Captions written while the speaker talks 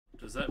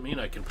Does that mean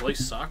I can play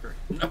soccer?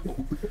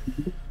 No.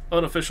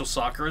 Unofficial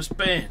soccer is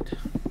banned.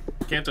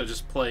 Can't I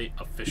just play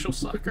official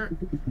soccer?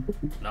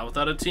 Not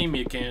without a team,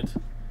 you can't.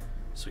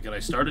 So can I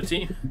start a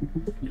team?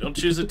 You don't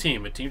choose a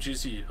team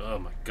chooses you. Oh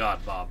my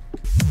god, Bob.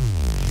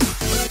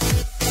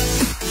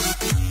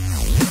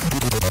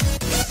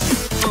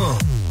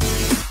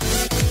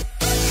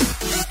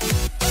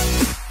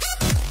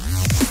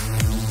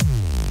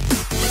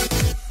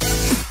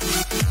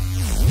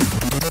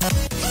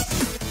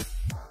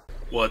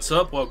 What's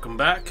up? Welcome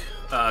back.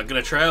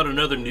 Gonna try out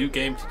another new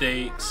game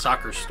today,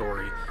 Soccer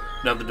Story.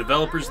 Now, the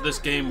developers of this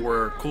game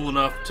were cool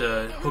enough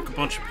to hook a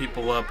bunch of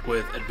people up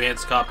with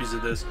advanced copies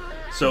of this.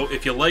 So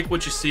if you like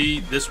what you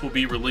see, this will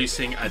be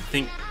releasing, I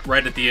think,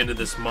 right at the end of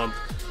this month,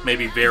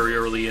 maybe very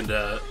early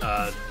into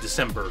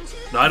December.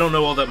 Now, I don't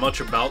know all that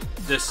much about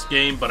this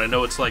game, but I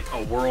know it's like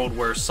a world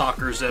where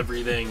soccer's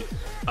everything.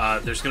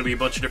 There's going to be a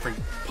bunch of different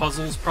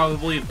puzzles,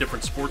 probably, of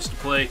different sports to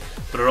play,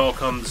 but it all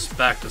comes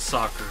back to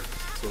soccer.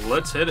 So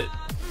let's hit it.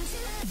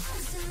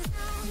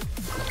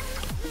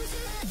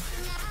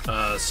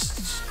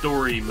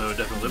 Story mode,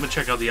 definitely. Let me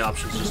check out the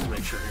options just to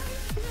make sure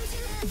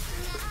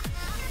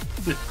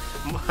here.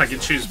 I can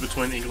choose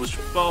between English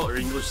football or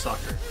English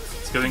soccer.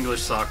 Let's go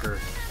English soccer.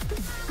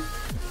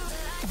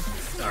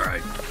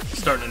 Alright,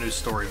 starting a new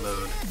story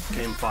mode.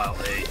 Game file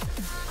A.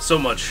 So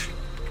much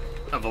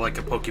of like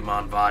a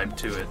Pokemon vibe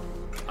to it.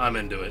 I'm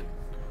into it.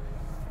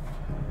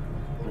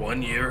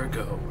 1 year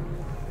ago.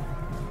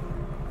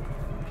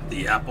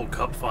 The Apple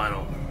Cup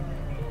final.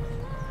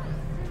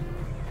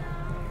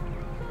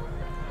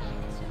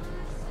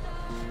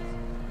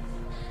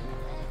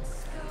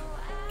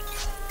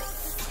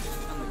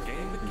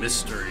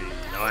 Mystery.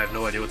 Now I have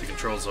no idea what the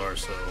controls are,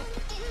 so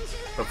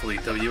hopefully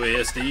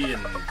WASD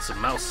and some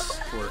mouse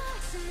work.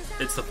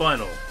 It's the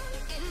final.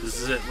 This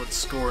is it. Let's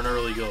score an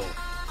early goal.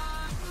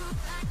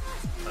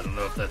 I don't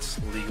know if that's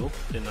legal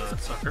in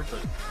soccer,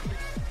 but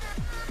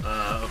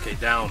okay,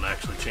 down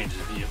actually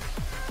changes view.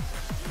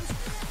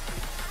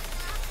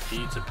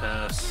 E to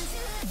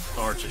pass,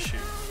 R to shoot.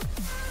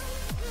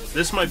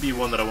 This might be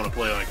one that I want to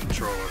play on a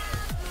controller.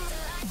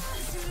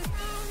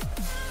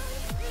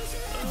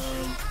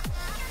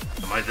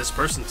 Am I this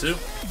person too?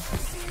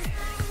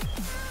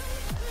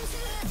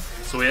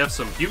 So we have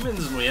some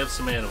humans and we have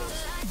some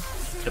animals.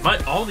 Am I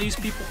all these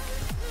people?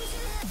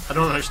 I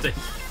don't understand.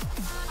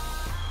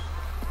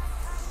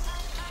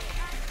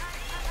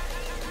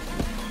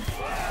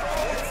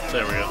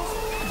 There we go.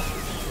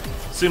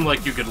 Seemed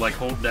like you could like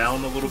hold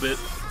down a little bit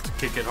to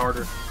kick it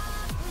harder.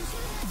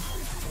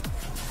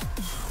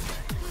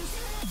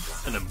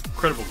 An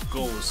incredible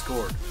goal was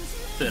scored.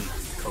 Then,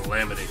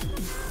 calamity.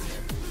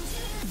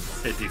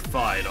 It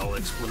defied all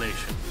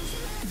explanation.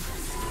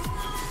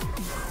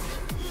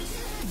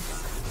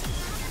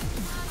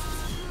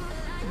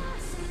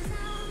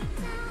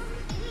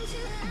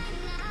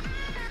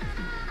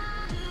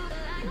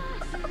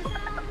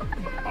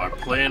 Our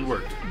plan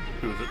worked.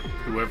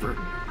 Whoever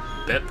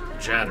Bep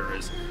Jatter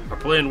is. Our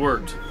plan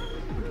worked.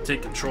 We can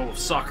take control of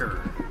soccer.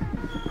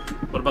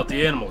 What about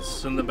the animals?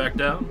 Send them back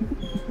down?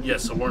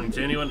 Yes, a warning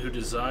to anyone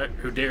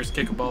who dares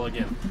kick a ball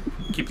again.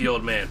 Keep the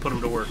old man. Put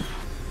him to work.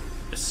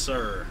 Yes,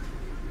 sir.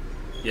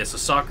 Yeah, so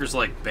soccer's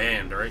like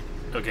banned, right?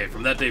 Okay,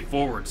 from that day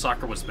forward,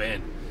 soccer was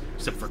banned,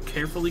 except for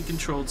carefully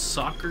controlled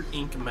Soccer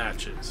Inc.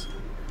 matches.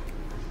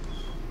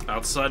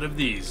 Outside of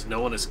these, no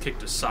one has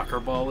kicked a soccer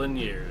ball in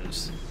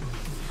years.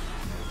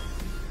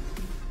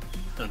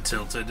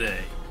 Until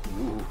today.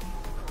 Ooh.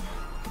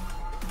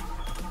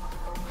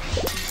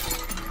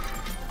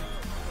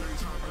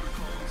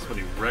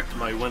 Somebody wrecked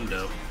my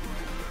window.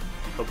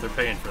 Hope they're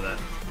paying for that.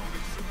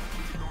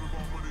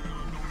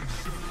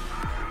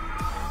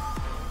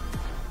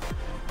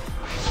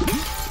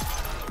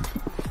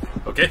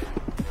 Okay,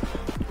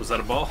 was that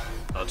a ball?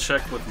 I'll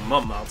check with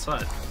Mum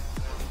outside.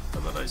 How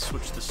about I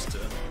switch this to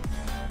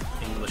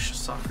English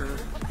soccer?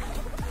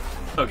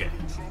 Okay,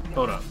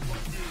 hold up.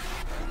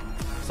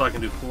 So I can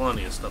do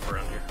plenty of stuff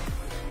around here.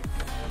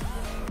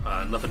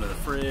 Nothing in the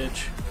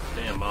fridge.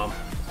 Damn, Mom.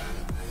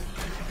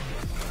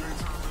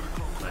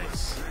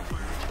 Nice.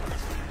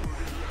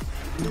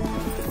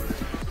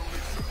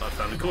 I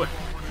found a coin.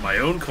 My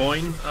own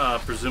coin,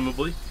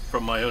 presumably,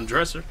 from my own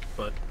dresser,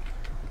 but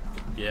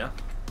yeah.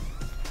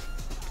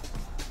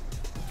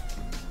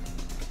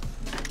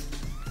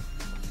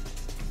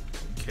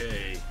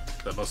 Okay,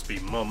 that must be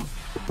Mum.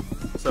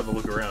 Let's have a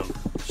look around.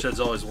 Shed's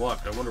always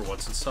locked. I wonder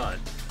what's inside.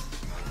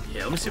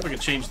 Yeah, let me see if I can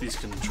change these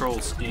control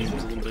schemes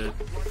a little bit.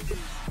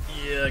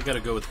 Yeah, I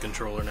gotta go with the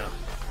controller now.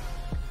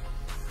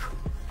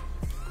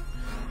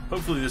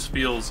 Hopefully this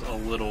feels a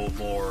little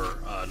more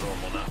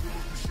normal now.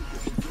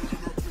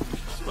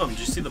 Mum, did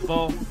you see the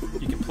ball?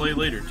 You can play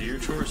later. Do your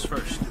chores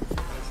first.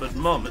 But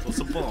Mum, it was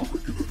a ball.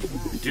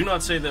 Do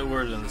not say that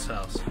word in this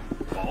house.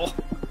 Ball?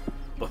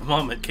 But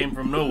Mum, it came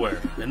from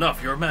nowhere.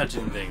 Enough, you're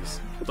imagining things.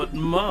 But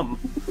Mum,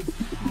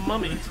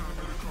 Mummy.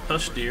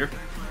 Hush, dear.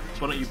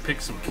 Why don't you pick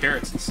some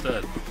carrots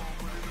instead?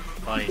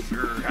 Fine.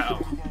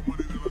 How?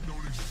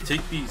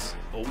 Take these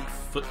old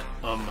foot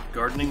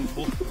gardening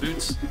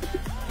boots.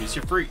 Use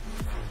your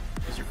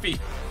feet.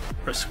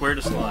 Press square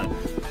to slide.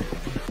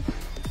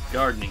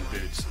 Gardening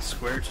boots.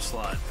 Square to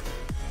slide.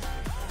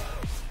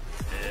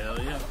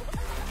 Hell yeah.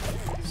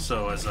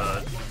 So as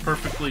a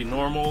perfectly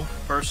normal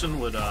person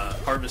would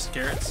harvest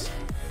carrots.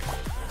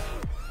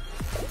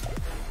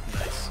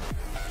 Nice.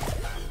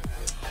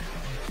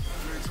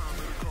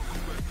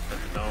 Pet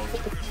the dog.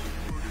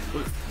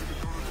 Ooh.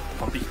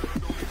 Pumpy.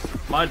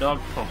 My dog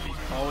Pumpy.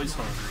 Always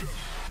hungry.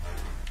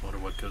 Wonder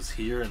what goes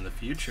here in the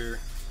future.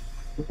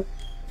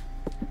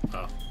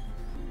 Oh.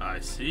 I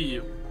see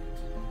you.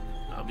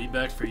 I'll be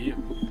back for you.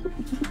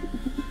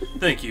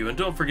 Thank you, and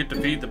don't forget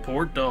to feed the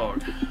poor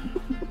dog.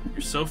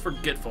 You're so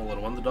forgetful,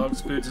 little one. The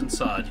dog's food's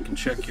inside. You can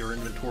check your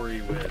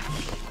inventory with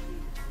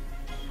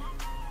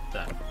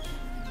that.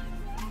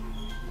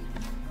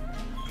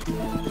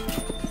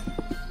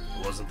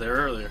 It wasn't there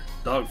earlier.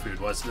 Dog food,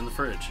 why is it in the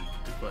fridge?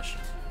 Good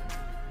question.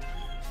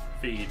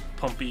 Feed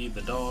Pumpy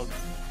the dog.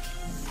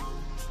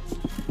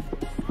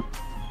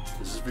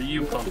 This is for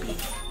you, Pumpy.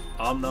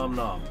 Om nom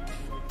nom.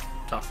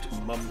 Talk to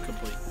Mum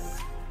complete.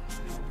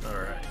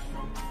 Alright.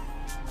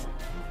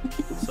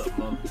 What's up,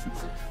 Mum?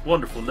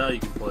 Wonderful, now you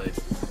can play.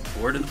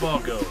 Where did the ball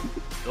go?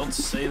 Don't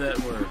say that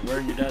word.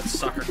 Wearing your dad's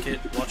soccer kit,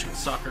 watching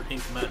Soccer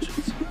Inc.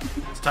 matches.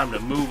 It's time to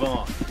move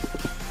on.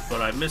 But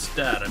I miss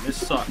Dad, I miss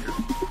soccer.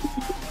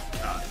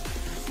 God.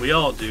 We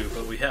all do,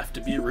 but we have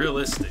to be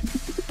realistic.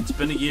 It's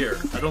been a year.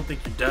 I don't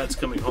think your dad's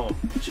coming home.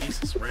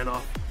 Jesus, ran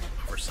off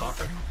over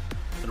soccer?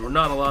 And we're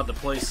not allowed to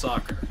play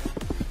soccer.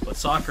 But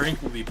Soccer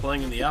Inc. will be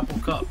playing in the Apple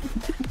Cup.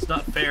 It's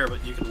not fair,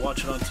 but you can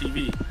watch it on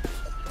TV.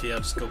 Okay, I'll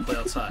just go play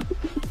outside.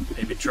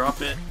 Maybe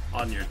drop it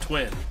on your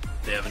twin.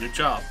 They have a new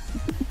job.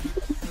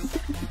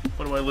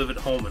 Why do I live at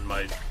home and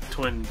my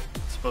twin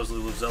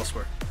supposedly lives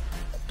elsewhere?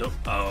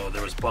 Oh,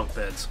 there was bunk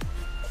beds.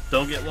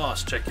 Don't get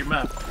lost. Check your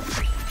map.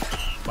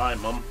 Bye,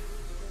 Mum.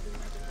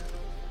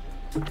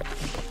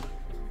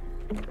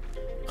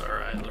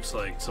 Alright, looks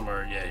like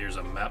somewhere... Yeah, here's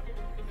a map.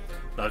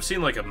 Now, I've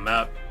seen like a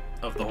map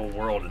of the whole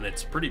world, and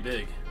it's pretty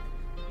big.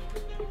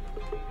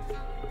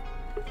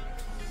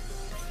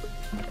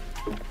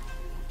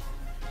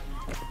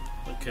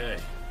 Okay.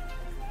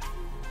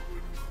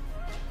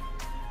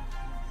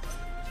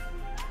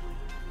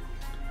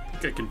 I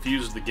think I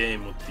confused the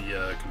game with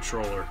the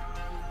controller.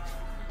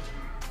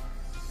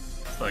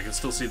 But I can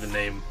still see the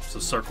name, so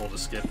circle to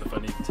skip if I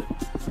need to.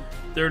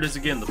 There it is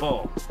again, the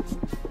ball.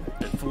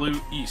 It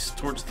flew east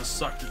towards the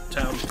Soccer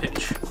Town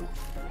pitch.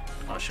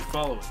 I should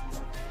follow it.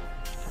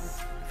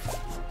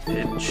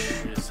 Pitch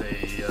is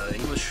a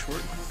English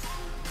word.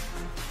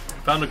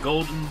 Found a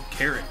golden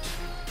carrot.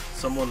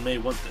 Someone may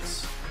want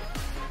this.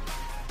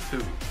 Who?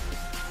 Wait,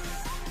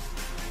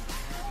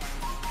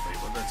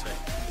 what did that say?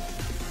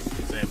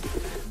 Exam.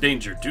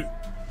 Danger.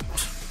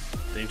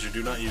 Danger.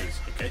 Do not use.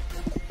 Okay.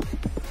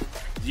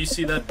 Do you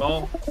see that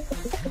ball?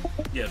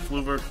 Yeah, it flew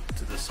over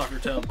to the Soccer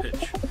Town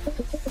pitch.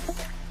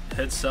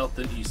 Head south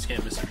then east.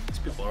 Can't miss it. These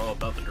people are all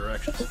about the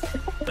directions.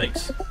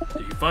 Thanks. If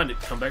you find it,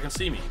 come back and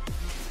see me.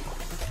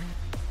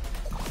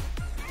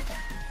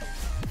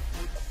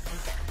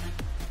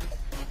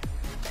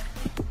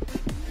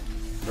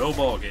 No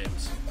ball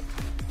games.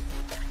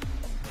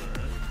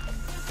 Alright.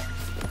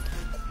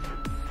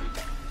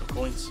 No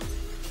coins.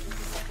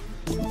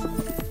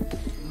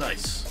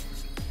 Nice.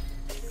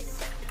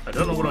 I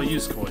don't know what I'll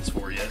use coins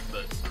for yet,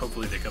 but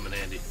hopefully they come in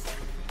handy.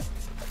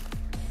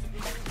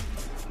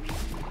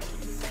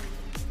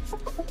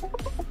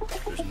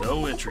 There's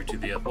no entry to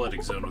the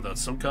athletic zone without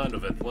some kind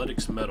of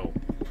athletics medal.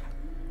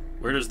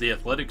 Where does the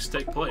athletics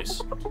take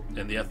place?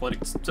 In the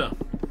athletics zone.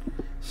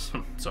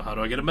 So how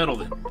do I get a medal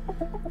then?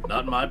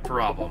 Not my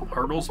problem.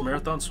 Hurdles,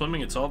 marathon,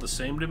 swimming, it's all the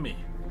same to me.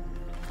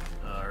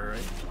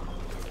 Alright.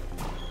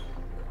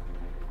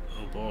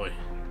 Oh boy.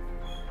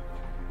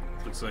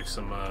 Looks like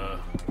some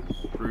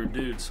rude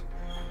dudes.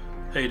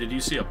 Hey, did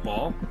you see a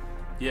ball?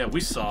 Yeah, we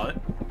saw it.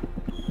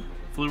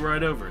 Flew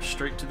right over,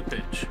 straight to the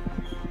pitch.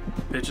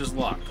 Pitch is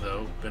locked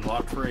though. Been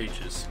locked for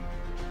ages.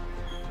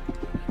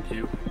 Thank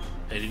you.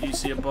 Hey, did you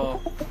see a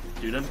ball?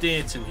 Dude, I'm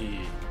dancing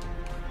here.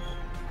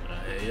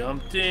 Hey,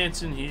 I'm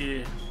dancing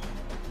here.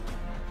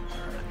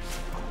 Alright.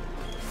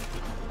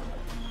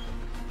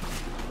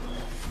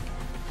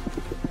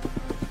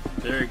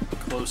 Very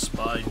close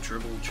by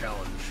dribble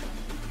challenge.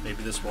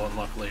 Maybe this will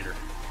unlock later.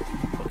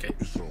 Okay.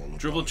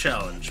 Dribble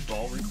challenge.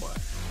 Ball required.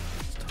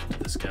 Let's talk to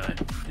this guy.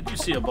 Did you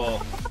see a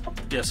ball?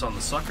 Yes, on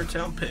the Soccer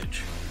Town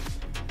pitch.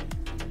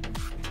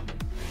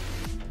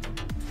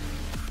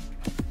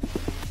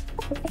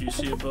 Did you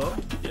see a ball?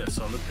 Yes,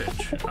 on the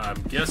pitch.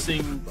 I'm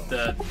guessing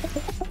that...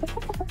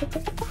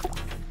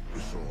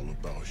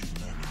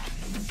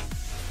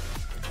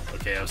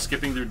 Okay, I was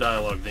skipping through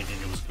dialogue thinking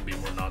it was going to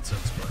be more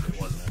nonsense, but it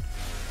wasn't.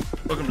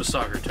 Welcome to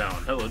Soccer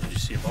Town. Hello, did you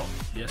see a ball?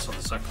 Yes, on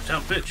the Soccer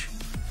Town pitch.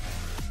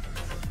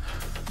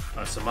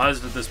 I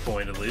surmised at this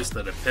point, at least,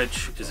 that a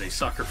pitch is a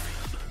soccer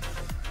field.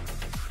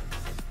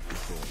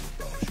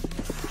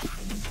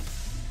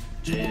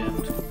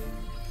 Jammed.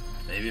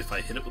 Maybe if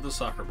I hit it with a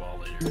soccer ball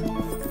later.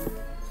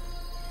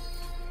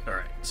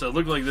 Alright, so it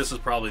looked like this is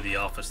probably the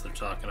office they're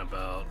talking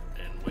about,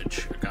 in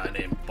which a guy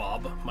named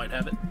Bob might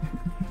have it.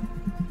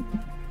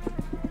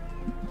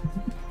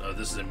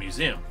 this is a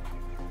museum.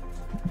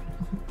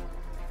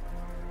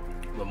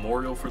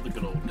 Memorial for the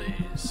good old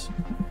days.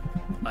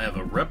 I have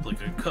a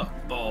replica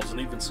cup, balls,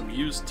 and even some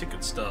used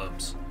ticket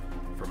stubs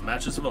from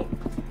matches of old.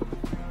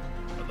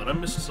 I thought I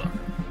missed soccer.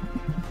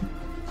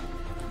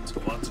 It's a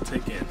lot to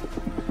take in.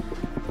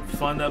 If you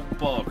find that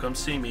ball, come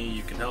see me.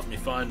 You can help me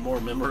find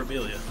more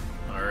memorabilia.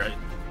 Alright.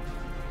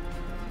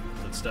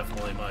 That's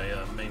definitely my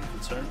main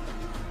concern.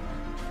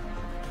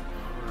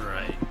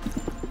 Alright.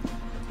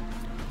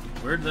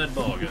 Where'd that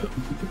ball go?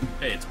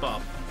 Hey, it's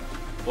Bob.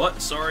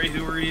 What? Sorry,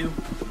 who are you?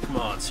 Come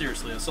on,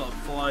 seriously, I saw it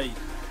fly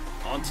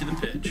onto the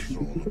pitch.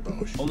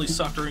 Only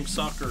Soccering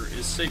Soccer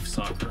is safe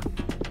soccer.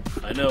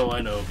 I know,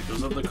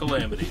 because of the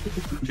calamity.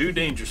 Too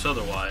dangerous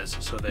otherwise,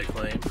 so they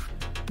claim.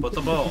 But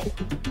the ball.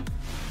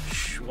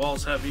 Shh,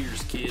 walls have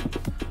ears, kid.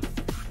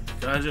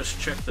 Can I just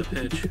check the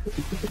pitch?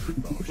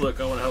 Look,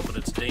 I want to help, but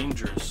it's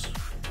dangerous.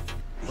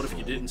 What if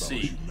you didn't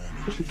see?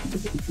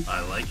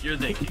 I like your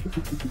thinking.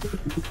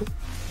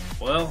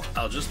 Well,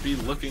 I'll just be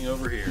looking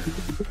over here.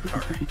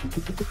 Alright.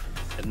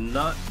 And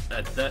not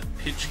at that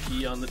pitch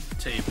key on the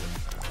table.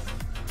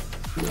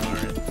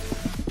 Alright.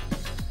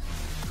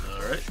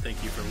 Alright,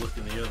 thank you for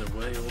looking the other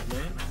way, old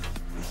man.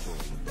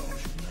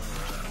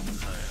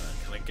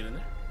 Can I get in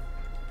there?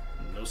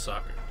 No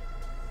soccer.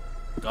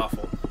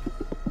 Goffle.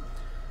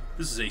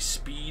 This is a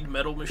speed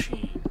metal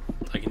machine.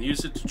 I can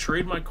use it to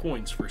trade my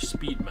coins for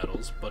speed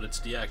metals, but it's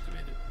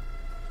deactivated.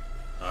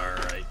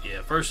 Alright,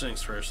 yeah, first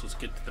things first, let's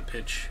get to the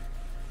pitch.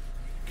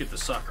 Get the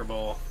soccer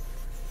ball.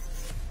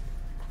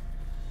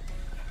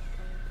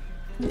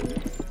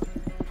 The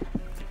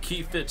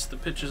key fits, the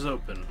pitch is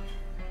open.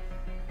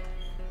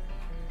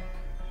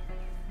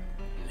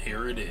 And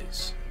here it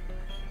is.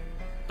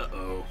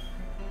 Uh-oh.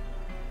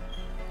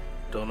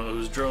 Don't know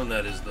whose drone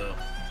that is, though.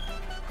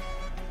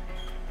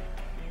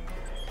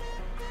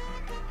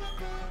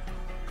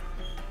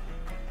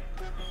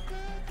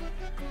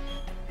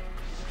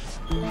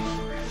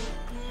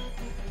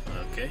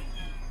 Okay.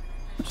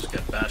 Just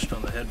got bashed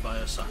on the head by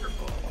a soccer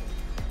ball.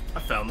 I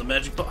found the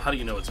magic ball. How do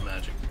you know it's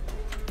magic?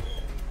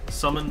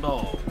 Summon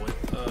ball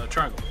with a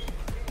triangle.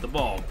 The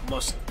ball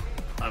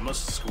I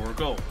must score a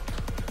goal.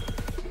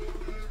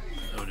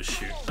 Oh, to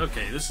shoot.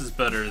 Okay, this is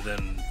better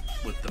than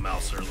with the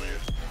mouse earlier.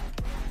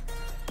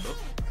 Oh,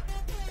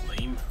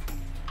 lame.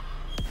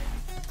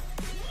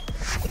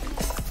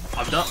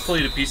 I've not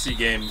played a PC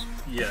game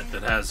yet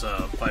that has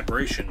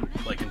vibration,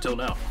 like until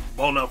now.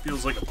 Ball now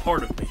feels like a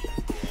part of me.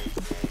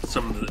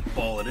 Summon the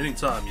ball at any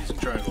time using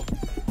triangle.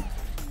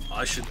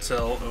 I should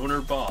tell owner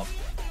Bob.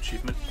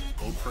 Achievement,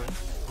 old friend.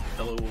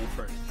 Hello, old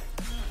friend.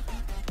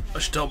 I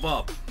should tell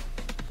Bob.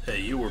 Hey,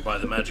 you were by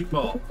the magic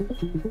ball.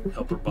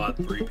 Helper bot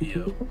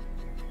 3PO.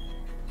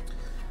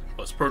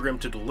 Was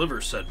programmed to deliver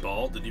said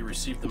ball. Did you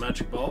receive the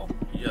magic ball?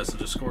 Yes, it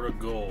just scored a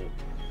goal.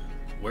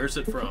 Where's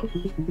it from?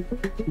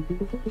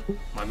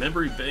 My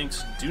memory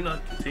banks do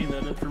not contain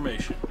that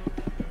information.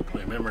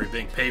 My memory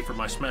bank pay for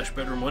my smashed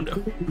bedroom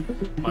window?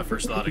 My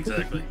first thought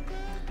exactly.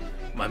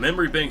 My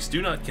memory banks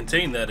do not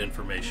contain that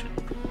information.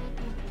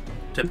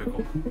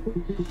 Typical.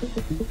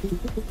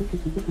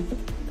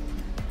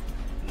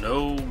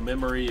 No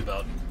memory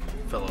about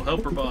fellow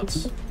helper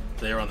bots.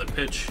 They are on the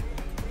pitch,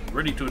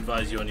 ready to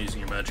advise you on using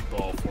your magic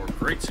ball for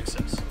great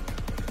success.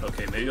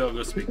 Okay, maybe I'll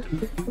go speak to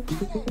them.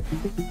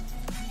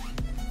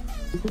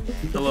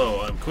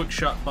 Hello, I'm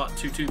QuickShotBot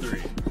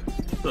 223.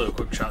 Hello,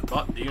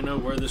 QuickShotBot. Do you know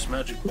where this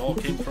magic ball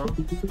came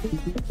from?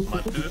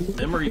 My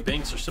memory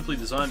banks are simply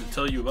designed to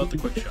tell you about the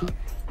QuickShot.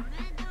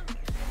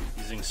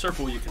 Using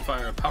circle, you can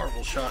fire a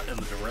powerful shot in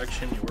the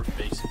direction you are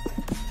facing.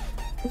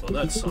 Well,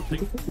 that's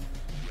something.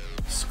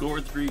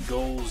 Scored 3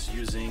 goals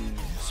using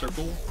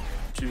circle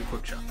to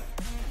QuickShot.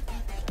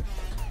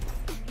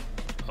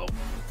 Oh.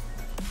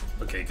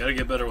 Okay, gotta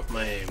get better with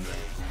my aim then.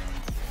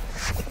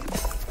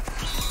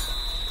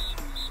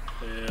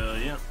 Hell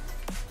yeah.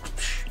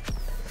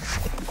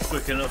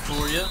 Quick enough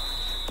for you.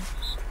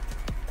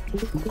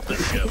 There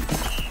we go.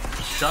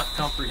 Shot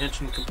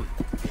comprehension complete.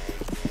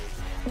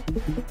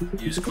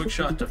 Use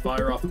QuickShot to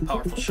fire off a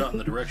powerful shot in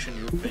the direction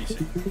you're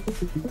facing.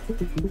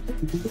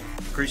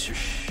 Increase your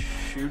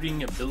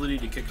shooting ability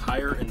to kick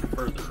higher and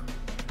further.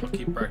 I'll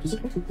keep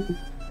practicing.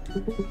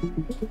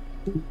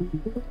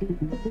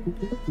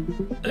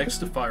 X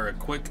to fire a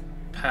quick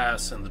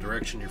pass in the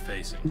direction you're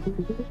facing.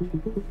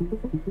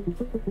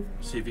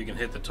 See if you can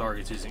hit the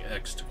targets using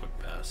X to quick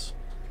pass.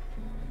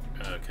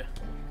 Okay.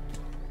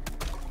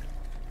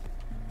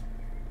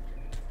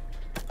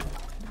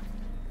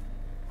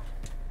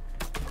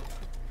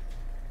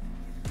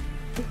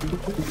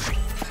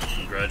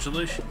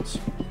 Congratulations.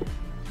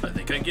 I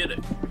think I get it.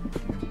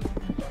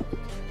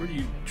 Where do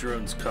you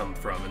drones come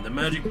from? In the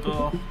magic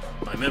ball?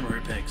 My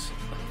memory banks.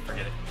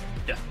 Forget it.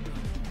 Yeah.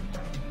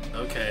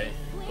 Okay.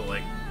 But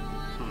like,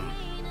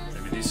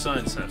 maybe these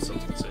signs have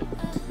something to say.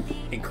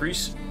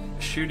 Increase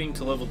shooting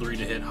to level 3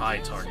 to hit high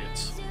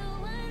targets.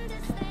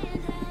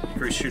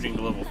 Increase shooting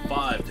to level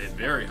 5 to hit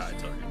very high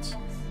targets.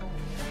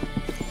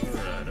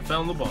 Alright, I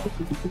found the ball.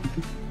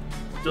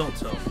 Don't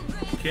tell me.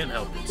 Can't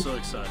help it. So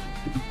excited.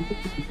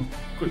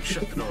 Quick,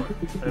 shut the door.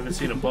 I haven't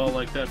seen a ball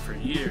like that for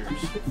years.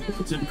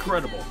 It's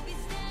incredible.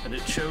 And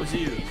it shows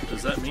you.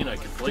 Does that mean I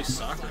can play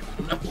soccer?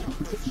 No.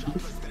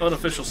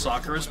 Unofficial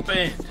soccer is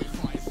banned.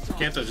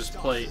 Can't I just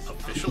play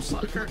official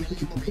soccer?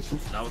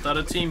 Not without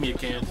a team, you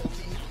can't.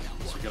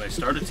 So can I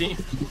start a team?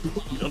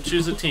 You don't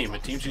choose a team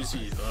chooses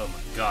you. Oh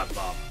my god,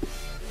 Bob.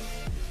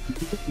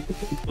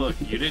 Look,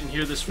 you didn't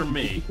hear this from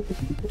me.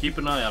 Keep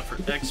an eye out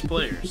for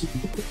ex-players.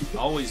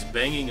 Always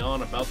banging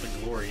on about the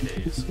glory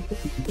days.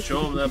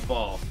 Show them that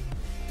ball.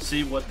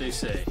 See what they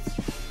say.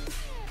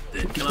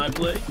 Then can I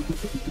play?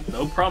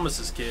 No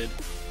promises, kid.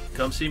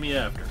 Come see me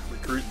after.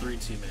 Recruit 3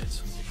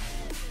 teammates.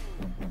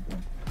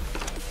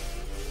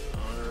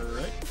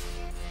 Alright.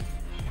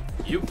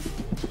 You.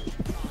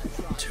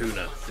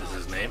 Tuna is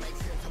his name.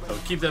 I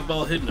would keep that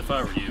ball hidden if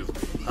I were you.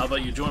 How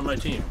about you join my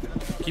team?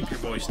 Keep your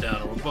voice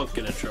down or we'll both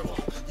get in trouble.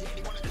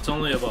 It's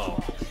only a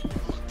ball.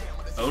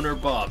 Owner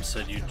Bob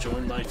said you'd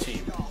join my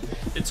team.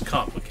 It's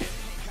complicated.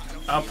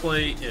 I'll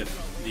play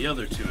if the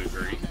other 2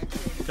 agree.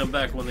 Come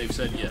back when they've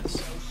said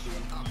yes.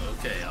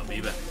 Okay, I'll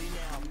be back.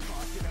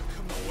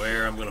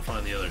 Where I'm gonna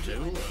find the other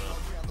 2?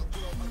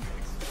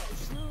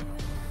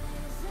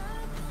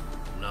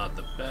 Not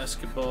the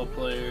basketball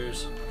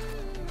players.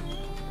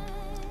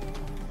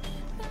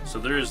 So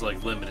there is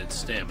like limited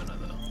stamina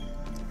though.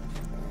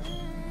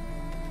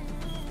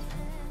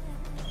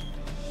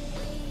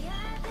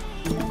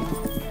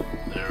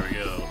 There we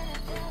go.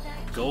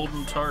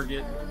 Golden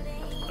target.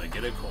 I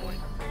get a coin.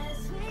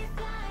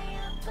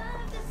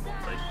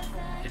 I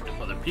hit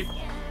other people.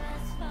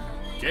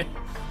 Okay.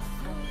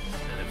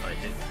 And if I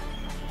hit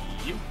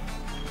you.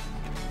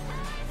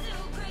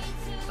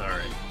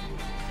 Alright.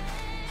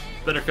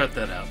 Better cut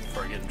that out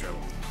before I get in trouble.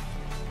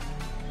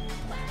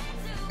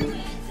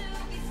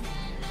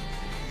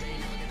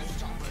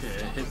 Okay,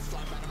 I hit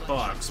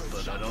box,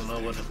 but I don't know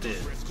what it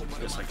did.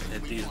 Guess I can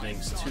hit these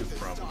things too,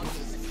 probably.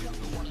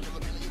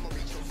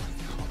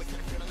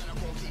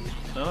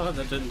 Oh,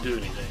 that didn't do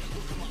anything.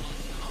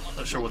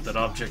 Not sure what that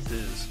object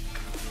is.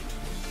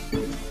 I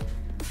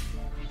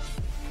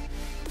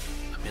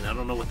mean, I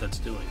don't know what that's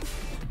doing.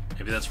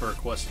 Maybe that's for a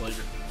quest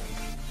later.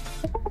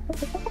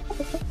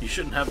 You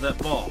shouldn't have that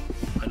ball.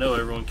 I know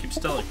everyone keeps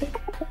telling me.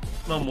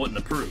 Mom wouldn't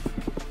approve.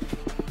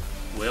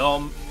 We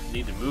all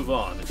need to move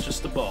on. It's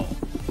just a ball.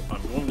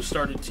 I'm going to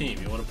start a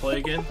team. You want to play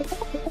again?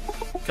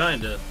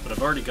 Kinda, but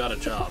I've already got a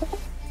job.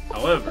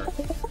 However,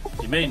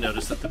 you may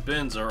notice that the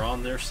bins are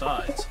on their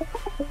sides.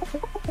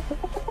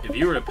 If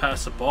you were to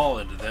pass a ball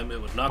into them,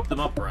 it would knock them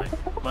upright.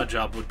 My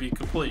job would be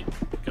complete.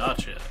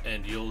 Gotcha,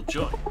 and you'll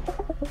join.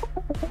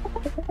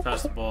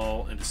 Pass the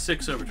ball into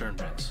 6 overturned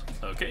bins.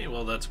 Okay,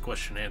 well that's a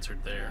question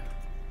answered there.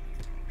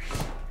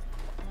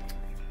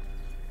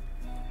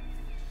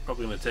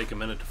 Probably going to take a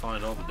minute to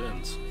find all the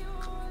bins.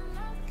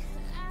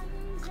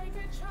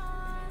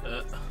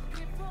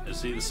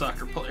 Is he the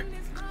soccer player?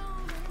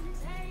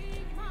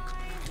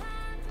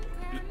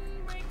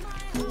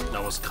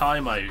 Now was Kai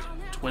my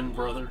twin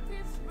brother?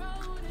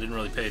 Didn't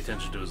really pay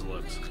attention to his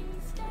looks.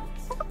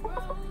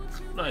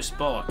 Nice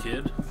ball,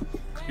 kid.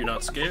 You're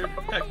not scared?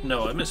 Heck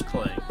no, I miss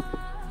playing.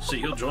 So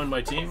you'll join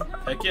my team?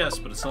 Heck yes,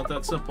 but it's not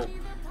that simple.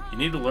 You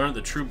need to learn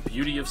the true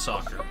beauty of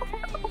soccer.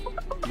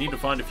 You need to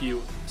find a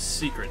few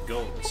secret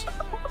goals.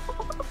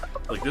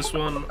 Like this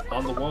one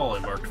on the wall, I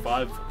marked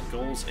 5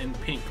 goals in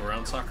pink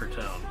around Soccer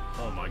Town.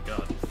 Oh my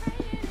god.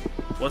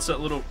 What's that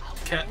little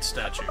cat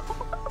statue?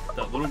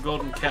 That little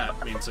golden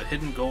cat means a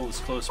hidden goal is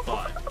close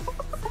by.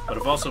 But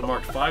I've also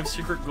marked 5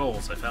 secret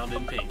goals I found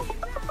in pink.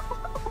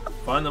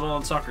 Find them all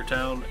in Soccer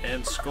Town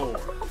and score.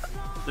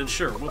 Then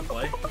sure, we'll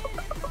play.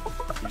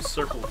 Use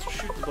circle to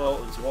shoot the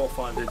ball into all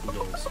 5 hidden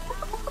goals.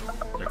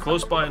 They're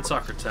close by in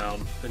Soccer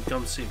Town, then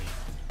come see me.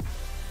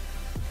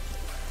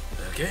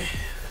 Okay,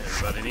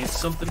 everybody needs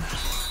something.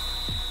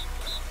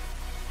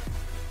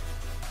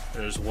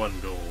 There's 1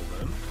 goal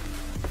then.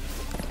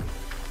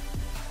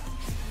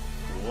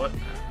 What?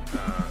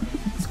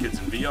 This kid's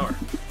in VR.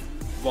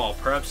 Well,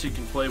 perhaps you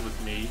can play with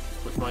me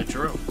with my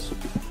drones.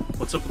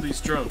 What's up with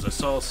these drones? I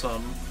saw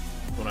some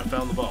when I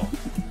found the ball.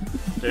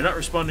 They're not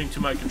responding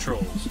to my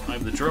controls.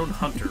 I'm the drone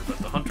hunter, but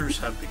the hunters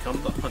have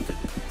become the hunted.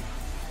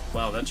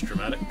 Wow, that's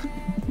dramatic.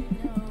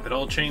 It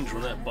all changed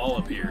when that ball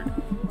appeared.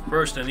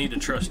 First, I need to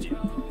trust you.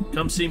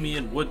 Come see me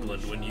in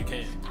Woodland when you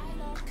can.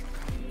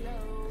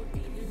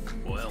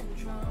 Well.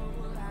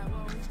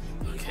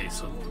 Okay,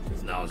 so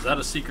now is that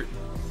a secret?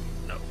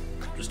 No.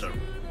 Just a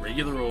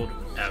regular old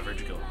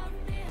average goal.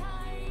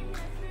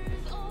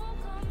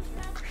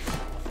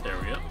 There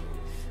we go.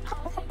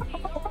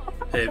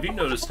 Hey, have you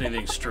noticed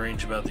anything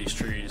strange about these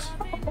trees?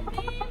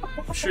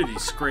 I'm sure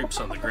these scrapes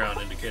on the ground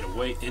indicate a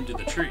way into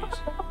the trees.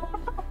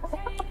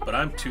 But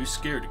I'm too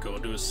scared to go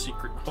into a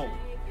secret hole.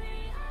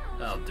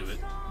 I'll do it.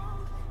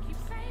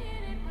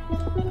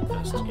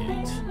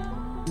 Investigate.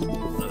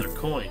 Another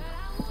coin.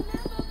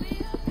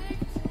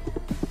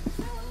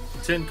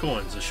 10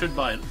 coins. I should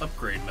buy an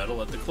upgrade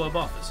medal at the club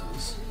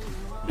offices.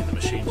 I mean, the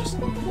machine just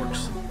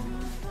works.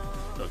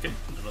 Okay,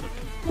 another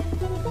coin.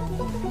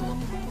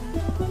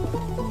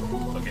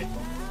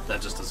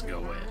 That just doesn't go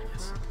away, I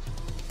guess.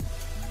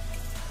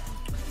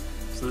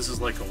 So this is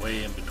like a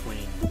way in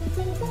between.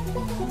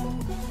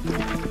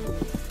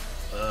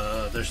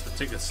 There's the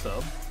ticket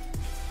stub.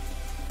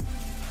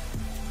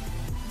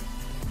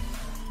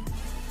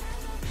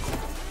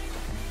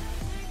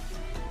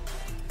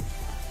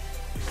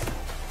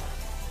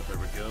 There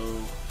we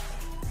go.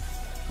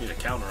 Need a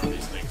counter on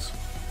these things.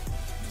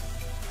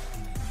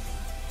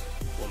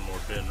 One more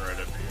bin right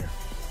up here.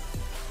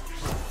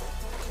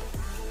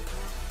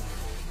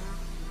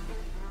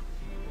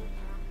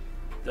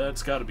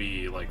 That's got to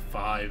be like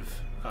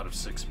 5 out of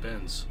 6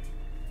 bins.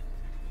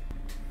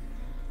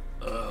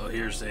 Oh,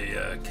 here's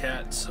a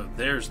cat, so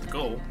there's the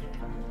goal,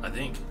 I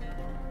think.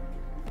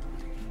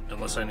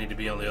 Unless I need to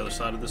be on the other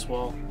side of this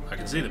wall. I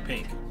can see the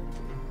pink.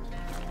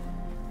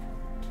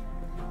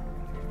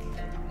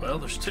 Well,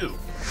 there's 2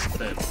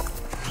 then.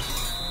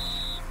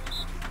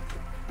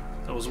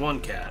 That was 1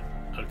 cat.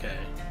 Okay.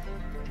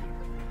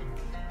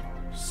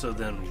 So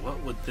then what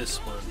would this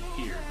one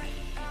here be?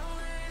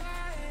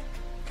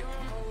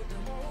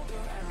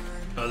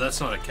 Oh,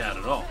 that's not a cat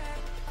at all.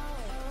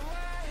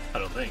 I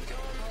don't think.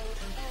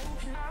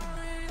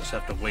 Just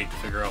have to wait to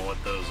figure out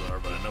what those are,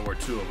 but I know where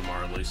 2 of them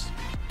are at least.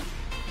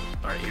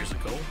 Alright, here's the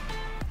goal.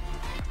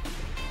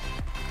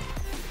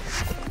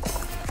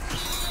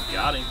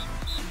 Got him.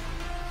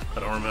 I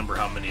don't remember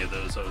how many of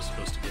those I was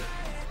supposed to get.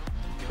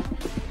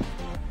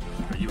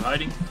 Are you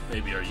hiding?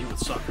 Maybe are you with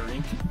Soccer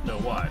Inc? No,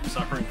 why?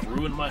 Soccer Inc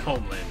ruined my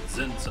homeland,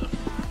 Zenzo.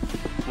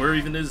 Where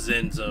even is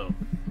Zenzo?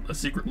 A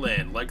secret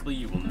land, likely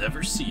you will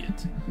never see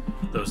it.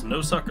 Those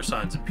no soccer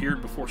signs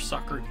appeared before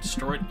Soccer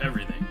destroyed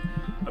everything.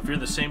 I fear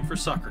the same for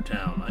Soccer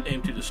Town. I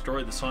aim to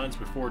destroy the signs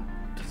before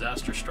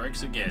disaster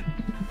strikes again.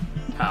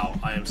 How?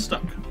 I am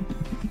stuck.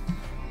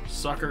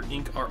 Soccer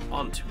Inc are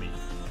onto me.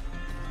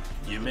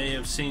 You may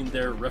have seen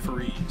their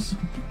referees.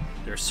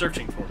 They're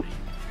searching for me.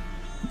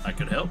 I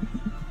could help?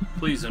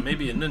 Please, I may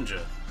be a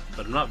ninja,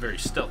 but I'm not very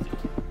stealthy.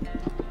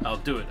 I'll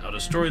do it. I'll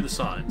destroy the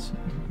signs.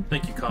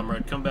 Thank you,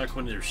 comrade. Come back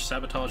when your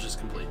sabotage is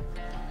complete.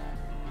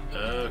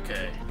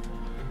 Okay.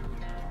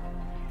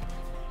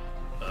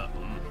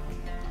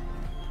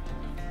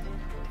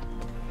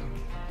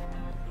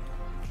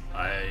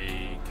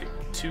 I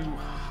kicked too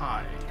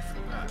high for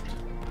that.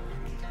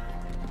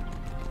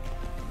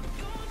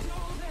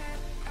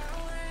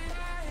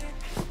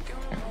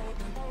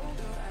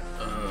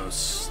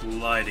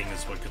 Sliding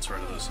is what gets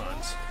rid of those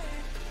signs.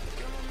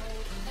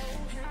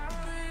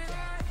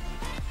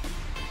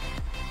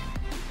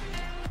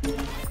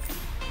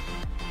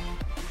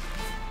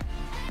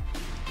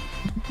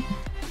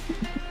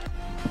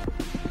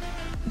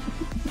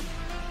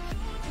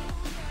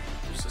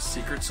 There's a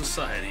secret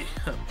society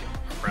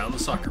around the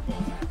soccer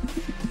ball.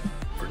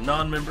 For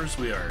non-members,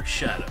 we are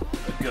Shadow,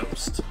 a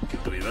ghost.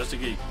 Do we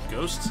investigate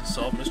ghosts,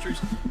 solve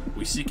mysteries?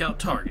 We seek out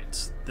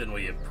targets, then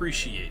we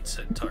appreciate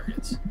said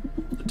targets.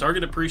 The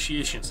Target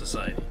Appreciation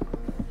Society.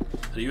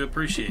 How do you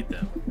appreciate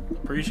them?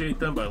 Appreciate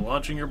them by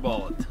launching your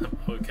ball at them.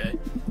 Okay.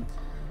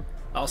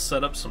 I'll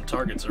set up some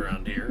targets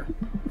around here.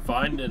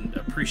 Find and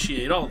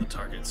appreciate all the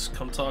targets.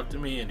 Come talk to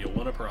me and you'll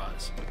win a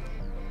prize.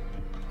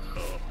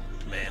 Oh,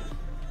 man.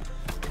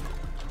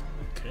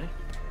 Okay.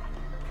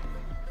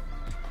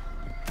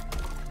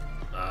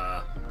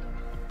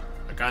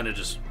 I kind of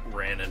just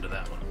ran into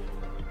that one.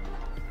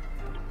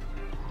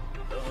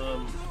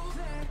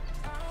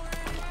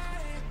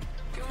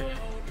 Okay.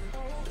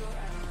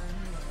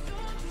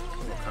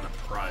 What kind of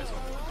prize on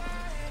that?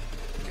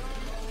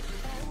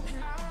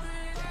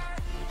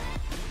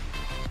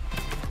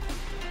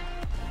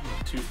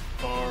 Not too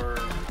far.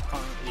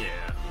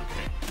 Yeah,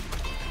 okay.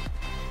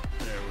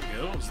 There we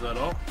go. Is that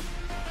all?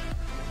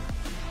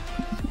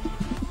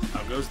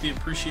 How goes the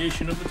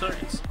appreciation of the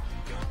targets?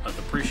 I've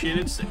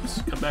appreciated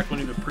 6. Come back when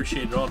you've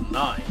appreciated all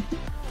 9.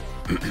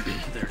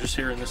 They're just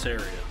here in this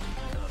area.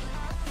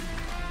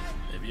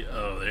 Maybe.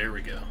 Oh, there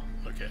we go.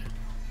 Okay.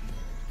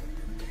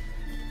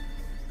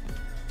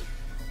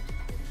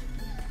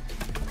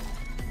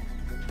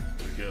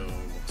 There we go.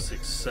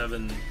 6,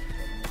 7,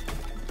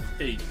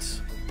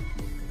 8,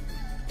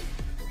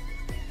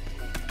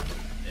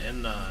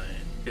 and 9.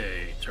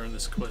 Okay, turn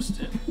this quest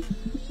in.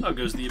 How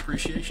goes the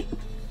appreciation?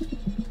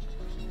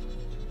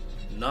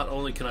 Not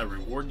only can I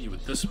reward you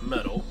with this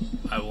medal,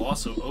 I will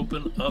also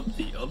open up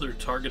the other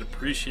Target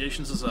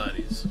Appreciation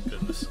Societies.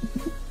 Goodness.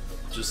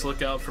 Just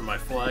look out for my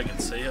flag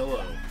and say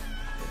hello.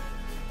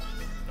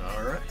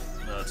 Alright,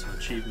 that's an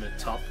achievement.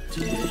 Top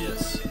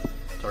TAS,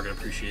 Target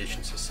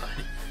Appreciation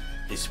Society.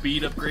 A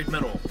speed upgrade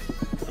medal.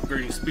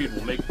 Upgrading speed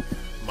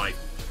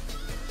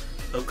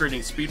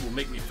will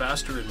make me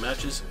faster in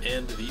matches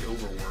and the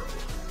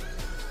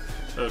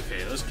overworld.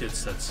 Okay, those kids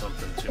said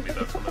something to me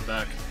about coming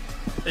back.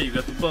 Hey, you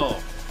got the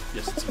ball.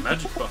 Yes, it's a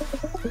magic ball.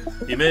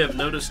 You may have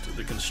noticed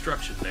the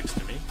construction next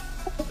to me.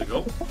 The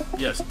goal?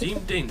 Yes,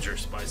 deemed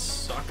dangerous by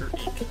Soccer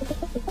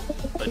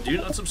Inc. I do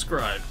not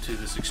subscribe to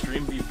this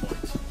extreme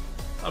viewpoint.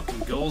 How can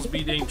goals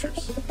be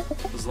dangerous?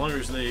 As long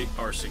as they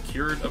are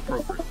secured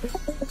appropriately.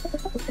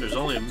 There's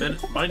only a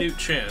minute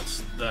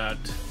chance that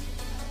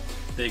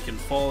they can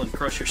fall and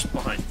crush your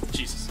spine.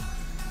 Jesus.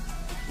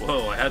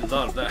 Whoa, I hadn't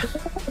thought of that.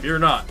 Fear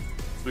not.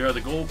 We are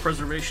the Goal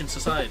Preservation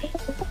Society.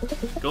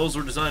 Goals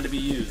were designed to be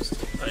used.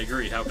 I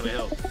agree. How can I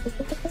help?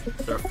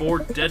 There are 4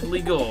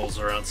 deadly goals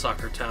around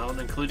Soccer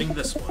Town, including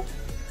this one.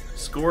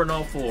 Score in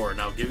all 4,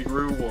 and I'll give you a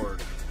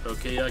reward.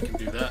 Okay, I can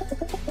do that.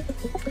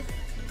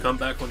 Come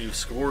back when you've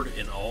scored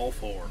in all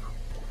 4.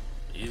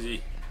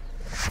 Easy.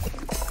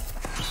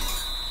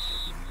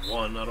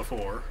 1 out of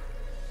 4.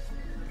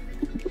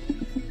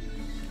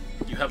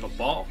 You have a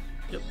ball?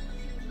 Yep.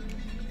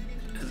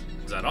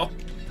 Is that all?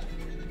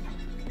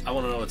 I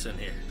want to know what's in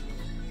here.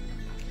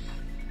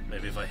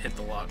 Maybe if I hit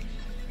the lock.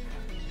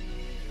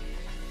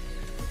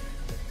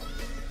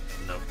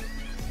 No.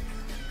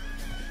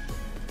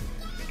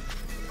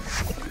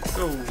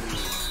 Go.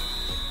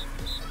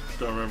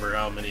 Don't remember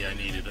how many I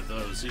needed of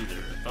those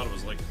either. I thought it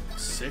was like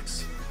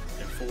 6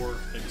 and 4,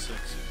 maybe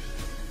 6.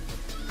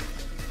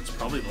 It's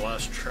probably the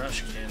last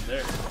trash can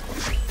there.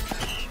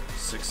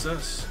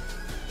 Success.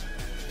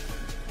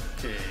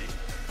 Okay.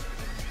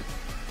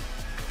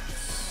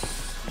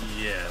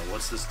 Yeah,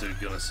 what's this dude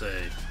gonna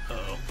say?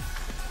 Uh-oh.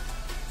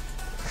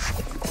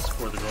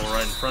 Scored the goal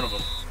right in front of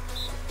him.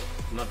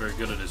 I'm not very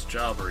good at his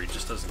job, or he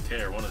just doesn't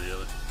care, one or the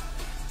other.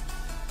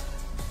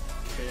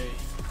 Okay.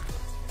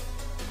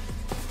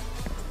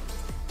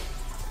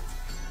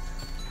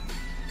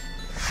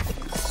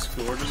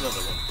 Scored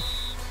another one.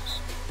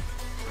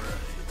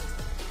 Right.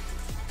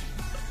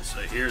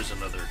 So here's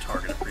another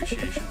target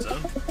appreciation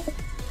zone.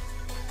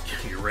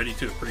 You ready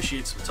to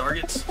appreciate some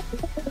targets?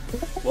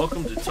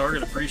 Welcome to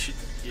Target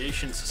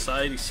Appreciation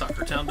Society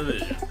Soccer Town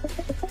Division.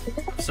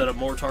 I've set up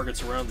more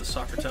targets around the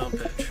Soccer Town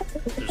pitch.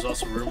 There's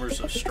also rumors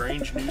of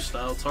strange new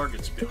style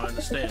targets behind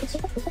the stands.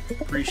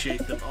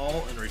 Appreciate them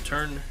all and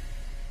return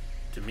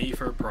to me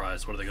for a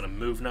prize. What, are they going to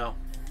move now?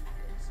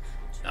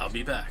 I'll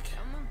be back.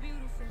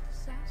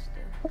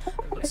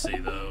 Let's see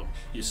though.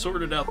 You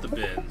sorted out the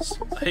bins.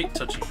 I hate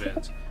touching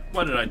bins.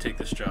 Why did I take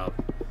this job?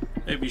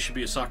 Maybe you should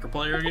be a soccer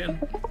player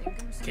again?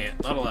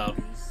 Can't. Not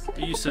allowed.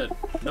 You said,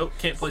 nope,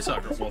 can't play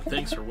soccer. Well,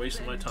 thanks for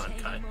wasting my time,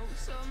 Kai.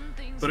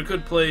 But I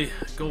could play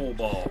goal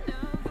ball.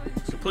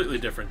 Completely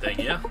different thing,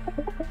 yeah?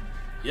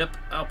 Yep,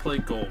 I'll play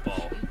goal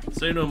ball.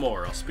 Say no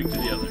more. I'll speak to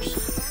the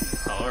others.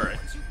 Alright.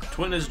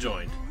 Twin has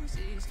joined.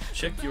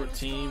 Check your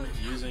team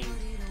using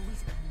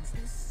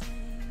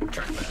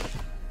trackpad.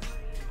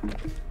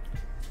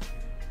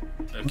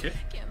 Okay.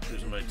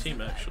 Here's my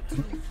team,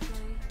 actually.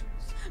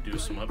 Do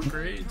some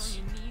upgrades.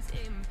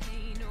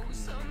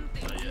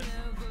 Not yet.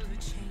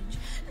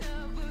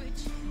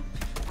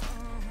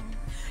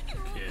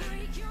 Okay.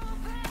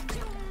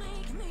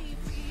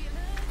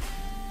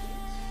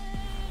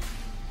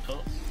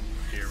 Oh,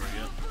 here we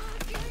go.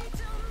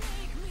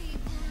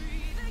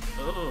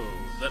 Oh,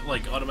 that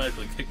like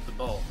automatically kicked the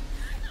ball.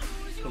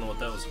 Don't know what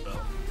that was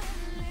about.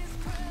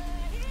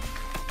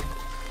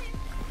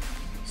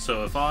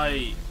 So if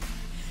I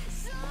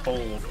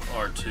hold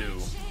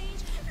R2,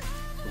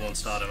 it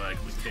wants to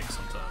automatically kick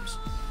sometimes.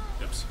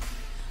 Oops.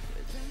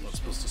 Not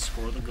supposed to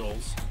score the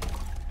goals.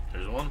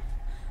 There's one.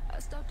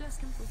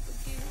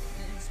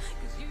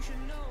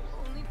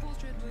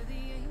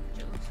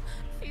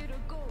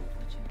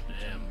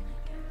 Damn.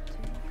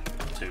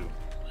 2.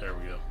 There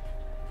we go.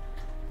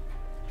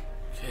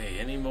 Okay,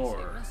 any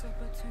more?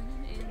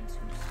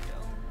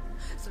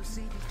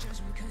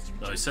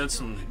 No, he said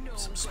some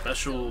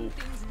special.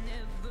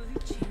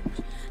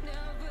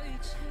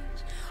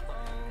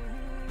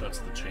 That's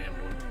the jam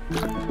one.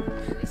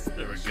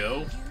 There we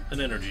go.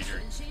 An energy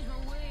drink.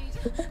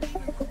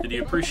 Did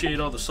you appreciate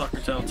all the Soccer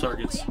Town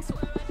targets?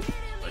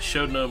 I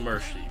showed no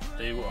mercy.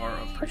 They are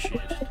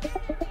appreciated.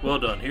 Well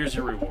done. Here's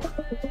your reward.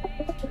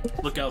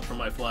 Look out for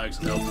my flags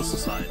and help the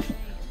society.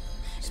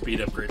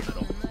 Speed upgrade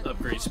medal.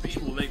 Upgrade speed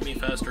will make me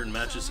faster in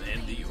matches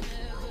and the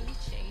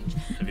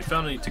overworld. Have you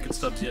found any ticket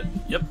stubs yet?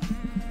 Yep.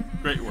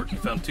 Great work. You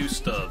found 2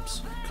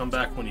 stubs. Come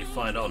back when you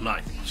find all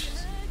 9.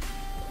 Jeez.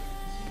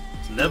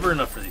 It's never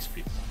enough for these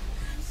people.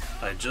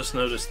 I just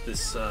noticed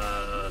this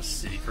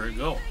secret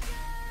goal.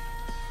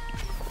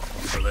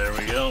 So there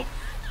we go.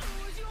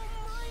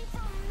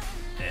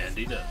 And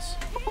he does.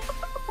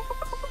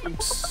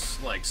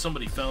 Oops, like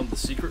somebody found the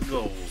secret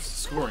goals.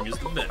 Scoring is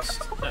the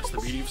best. That's the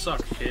beauty of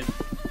soccer, kid.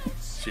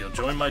 So you'll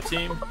join my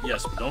team?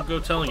 Yes, but don't go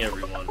telling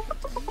everyone.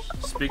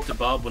 Speak to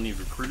Bob when you've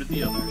recruited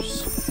the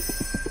others.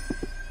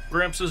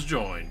 Gramps has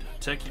joined.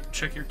 Check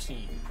your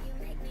team.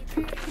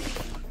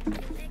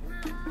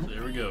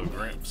 There we go,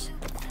 Gramps.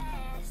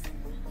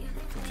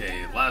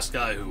 Okay, last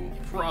guy who will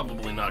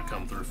probably not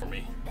come through for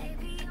me.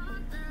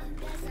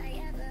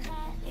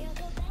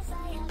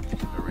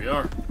 There we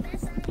are.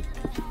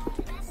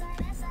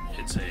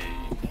 It's a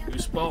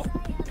goose ball,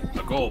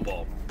 a goal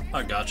ball.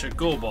 I gotcha,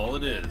 goal ball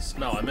it is.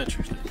 Now I'm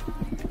interested.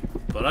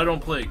 But I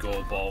don't play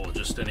goal ball with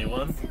just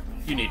anyone.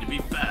 You need to be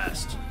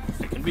fast.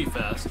 I can be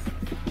fast.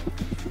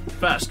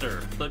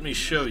 Faster. Let me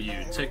show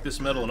you. Take this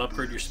medal and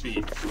upgrade your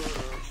speed.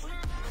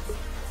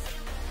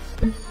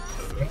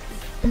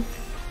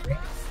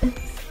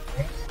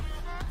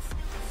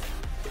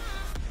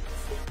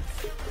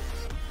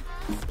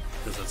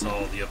 Because that's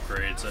all the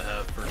upgrades I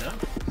have for now.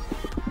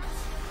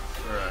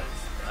 Alright.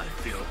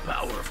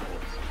 Powerful.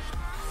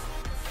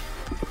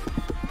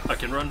 I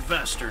can run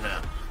faster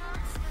now.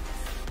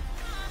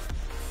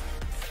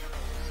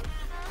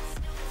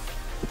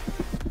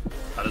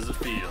 How does it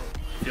feel?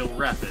 Feel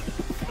rapid.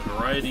 A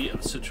variety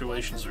of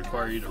situations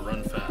require you to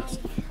run fast.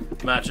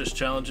 Matches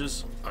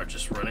challenges are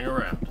just running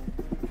around.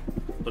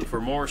 Look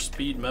for more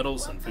speed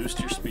medals and boost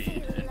your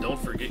speed. And don't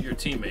forget your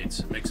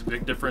teammates. It makes a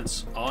big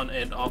difference on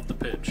and off the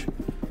pitch.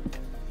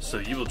 So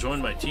you will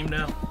join my team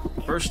now?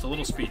 First, a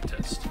little speed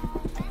test.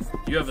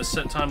 You have a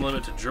set time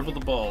limit to dribble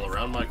the ball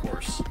around my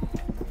course.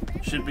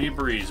 Should be a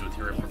breeze with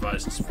your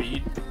improved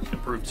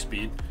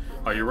speed.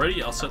 Are you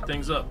ready? I'll set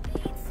things up.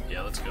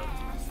 Yeah, let's go.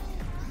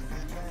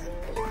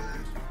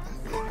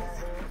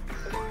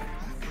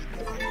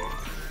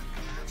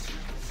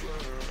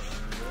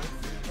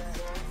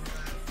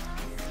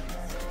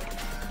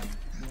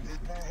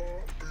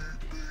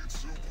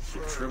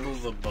 Dribble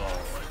the ball.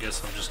 I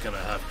guess I'm just gonna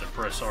have to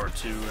press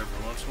R2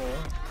 every once in a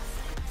while.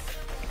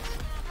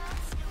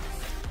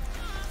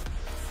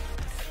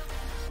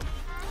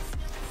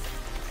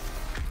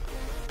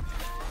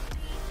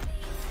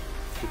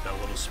 Get that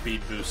little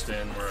speed boost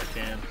in where I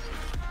can.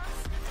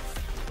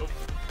 Oh,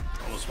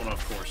 almost went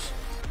off course.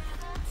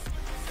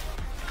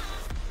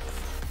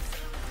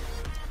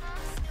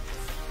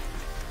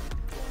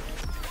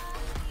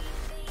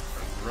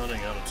 I'm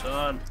running out of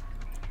time.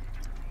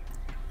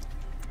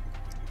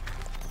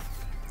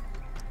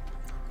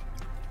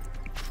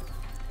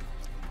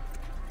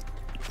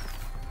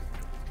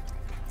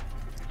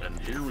 And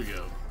here we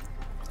go.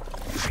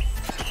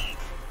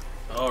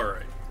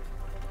 Alright.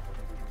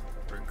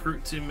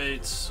 Recruit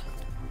teammates.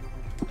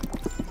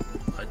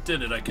 I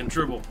did it, I can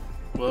dribble.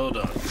 Well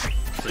done.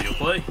 So you'll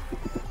play?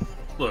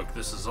 Look,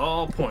 this is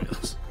all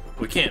pointless.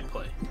 We can't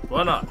play.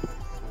 Why not?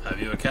 Have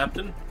you a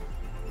captain?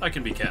 I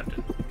can be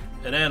captain.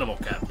 An animal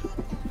captain.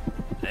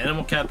 An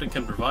animal captain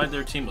can provide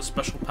their team with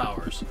special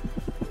powers.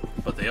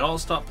 But they all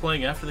stop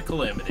playing after the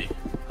calamity.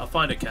 I'll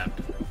find a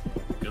captain.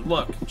 Good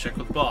luck. Check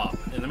with Bob.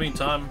 In the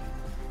meantime,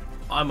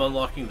 I'm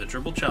unlocking the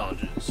dribble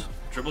challenges.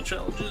 Dribble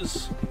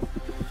challenges?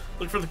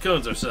 Look for the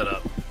cones I've set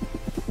up.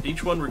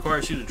 Each one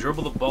requires you to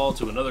dribble the ball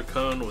to another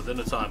cone within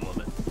a time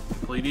limit.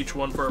 Complete each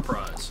one for a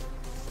prize.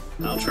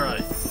 I'll try.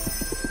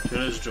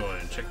 Jonas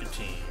join. Check your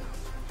team.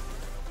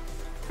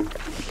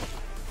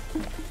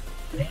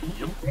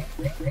 Yep.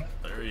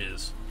 There he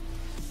is.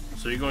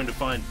 So you're going to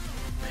find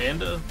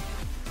Panda.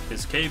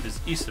 His cave is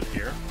east of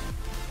here.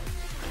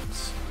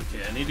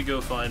 Okay, I need to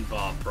go find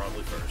Bob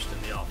probably first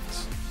in the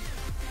office.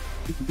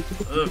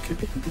 Okay.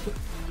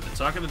 I've been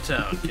talking to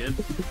town, kid.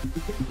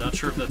 Not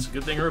sure if that's a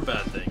good thing or a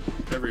bad thing.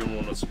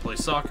 Everyone wants to play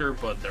soccer,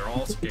 but they're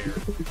all scared.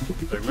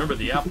 They remember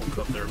the Apple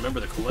Cup, they remember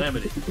the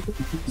calamity.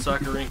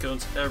 Soccer rink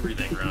owns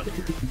everything around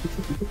here.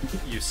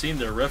 You've seen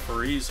their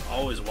referees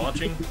always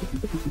watching?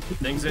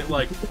 Things ain't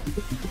like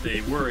they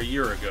were a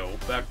year ago.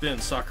 Back then,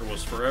 soccer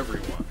was for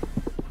everyone.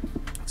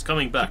 It's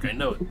coming back, I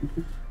know it.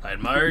 I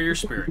admire your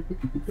spirit.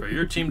 For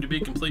your team to be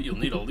complete, you'll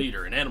need a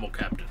leader, an animal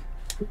captain.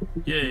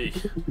 Yay.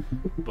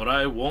 But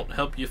I won't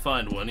help you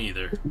find one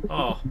either.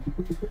 Oh.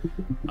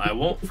 I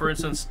won't, for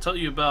instance, tell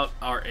you about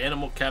our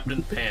animal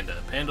captain, Panda.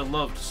 Panda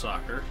loved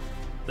soccer.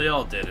 They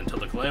all did until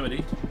the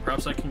calamity.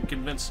 Perhaps I can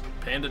convince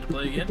Panda to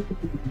play again?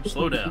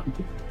 Slow down.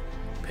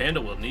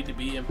 Panda will need to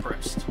be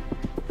impressed.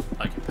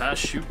 I can pass,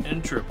 shoot,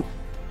 and dribble.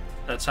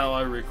 That's how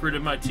I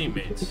recruited my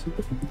teammates.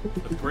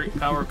 With great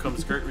power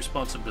comes great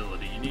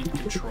responsibility. You need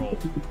control.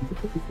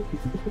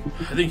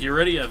 I think you're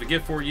ready. I have a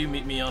gift for you.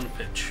 Meet me on the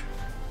pitch.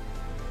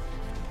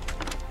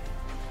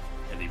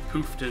 And he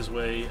poofed his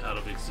way out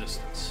of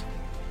existence.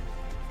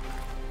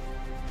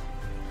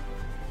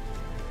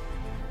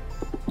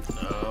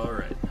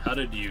 Alright, how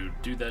did you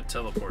do that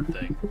teleport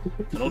thing?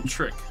 An old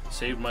trick.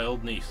 Saved my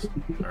old niece.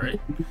 Alright?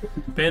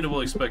 Panda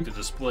will expect a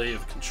display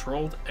of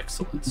controlled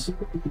excellence.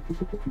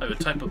 I have a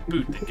type of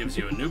boot that gives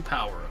you a new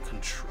power,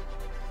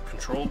 a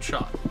controlled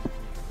shot.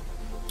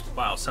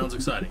 Wow, sounds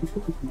exciting.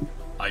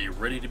 Are you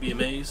ready to be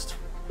amazed?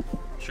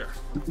 Sure.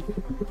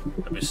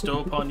 I bestow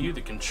upon you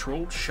the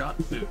controlled shot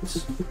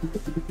boots.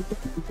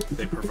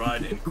 They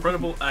provide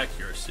incredible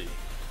accuracy.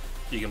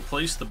 You can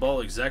place the ball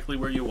exactly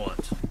where you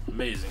want.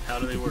 Amazing. How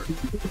do they work?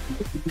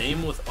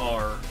 Aim with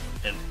R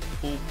and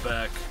pull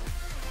back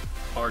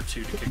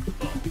R2 to kick the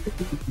ball.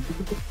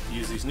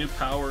 Use this new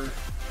power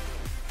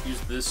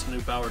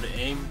to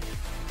aim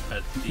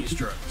at these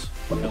drugs.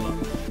 Hello.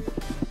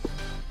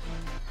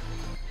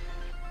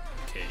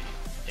 Okay.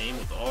 Aim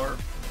with R.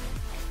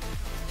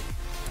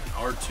 And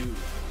R2.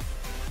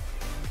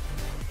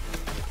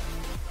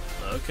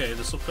 Okay,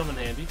 this will come in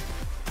handy.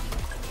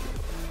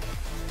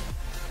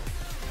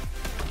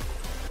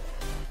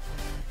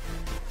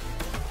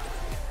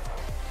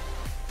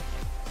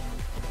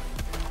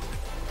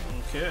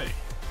 Okay.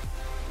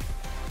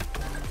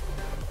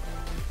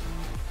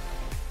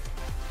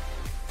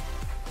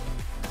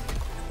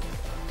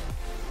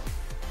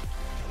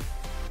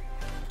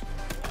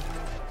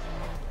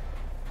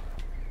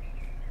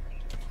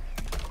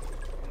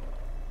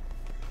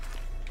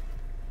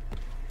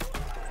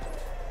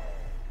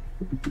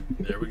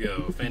 There we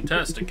go.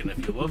 Fantastic. And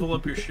if you level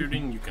up your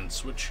shooting, you can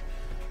switch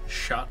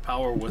shot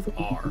power with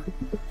R.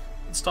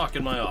 Let's talk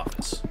in my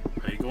office.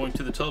 Are you going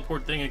to the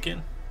teleport thing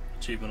again?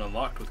 Achievement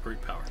unlocked with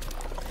great power.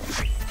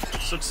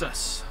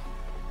 Success.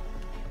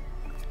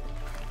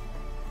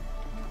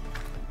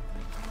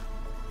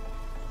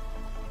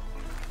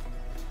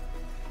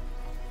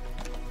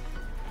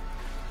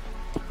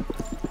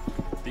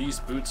 These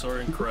boots are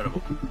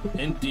incredible.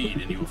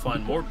 Indeed, and you will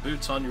find more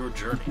boots on your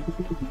journey.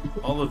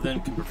 All of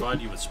them can provide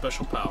you with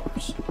special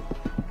powers.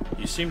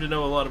 You seem to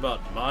know a lot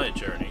about my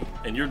journey,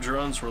 and your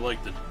drones were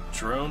like the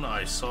drone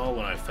I saw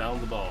when I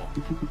found the ball.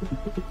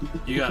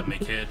 You got me,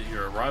 kid.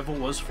 Your arrival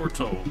was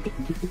foretold.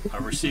 I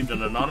received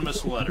an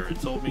anonymous letter.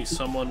 It told me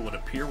someone would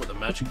appear with a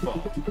magic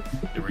ball.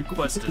 It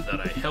requested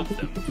that I help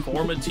them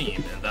form a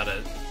team and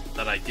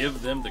that I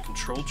give them the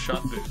controlled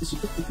shot boots.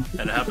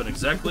 And it happened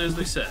exactly as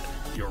they said.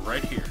 You're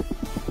right here.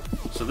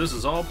 So this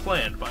is all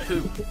planned by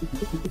who?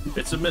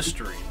 It's a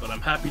mystery, but I'm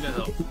happy to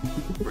help.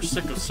 We're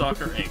sick of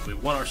Soccer Inc. We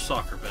want our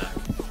soccer back.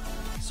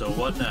 So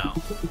what now?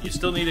 You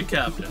still need a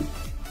captain.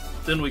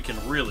 Then we can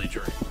really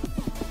dream.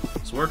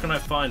 So where can I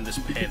find this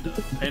panda?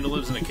 Panda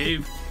lives in a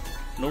cave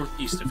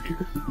northeast of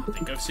here. I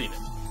think I've seen it.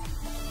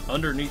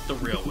 Underneath the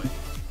railway.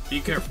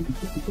 Be careful.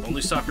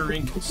 Only Soccer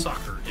Inc.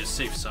 Soccer is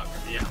safe soccer.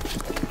 Yeah.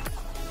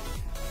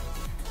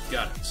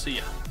 Got it. See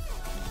ya.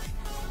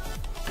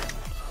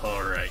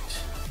 Alright.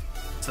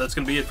 So that's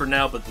going to be it for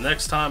now, but the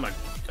next time I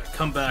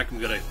come back, I'm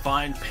going to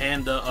find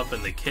Panda up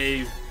in the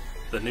cave,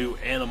 the new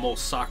animal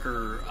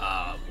soccer,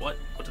 what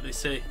did they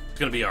say? It's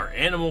going to be our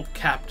animal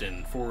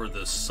captain for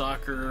the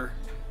soccer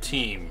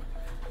team,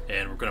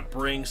 and we're going to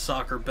bring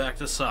soccer back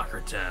to Soccer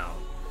Town.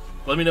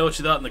 Let me know what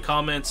you thought in the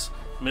comments.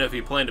 Let me know if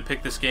you plan to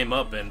pick this game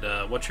up, and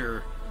what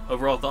your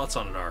overall thoughts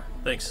on it are.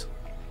 Thanks.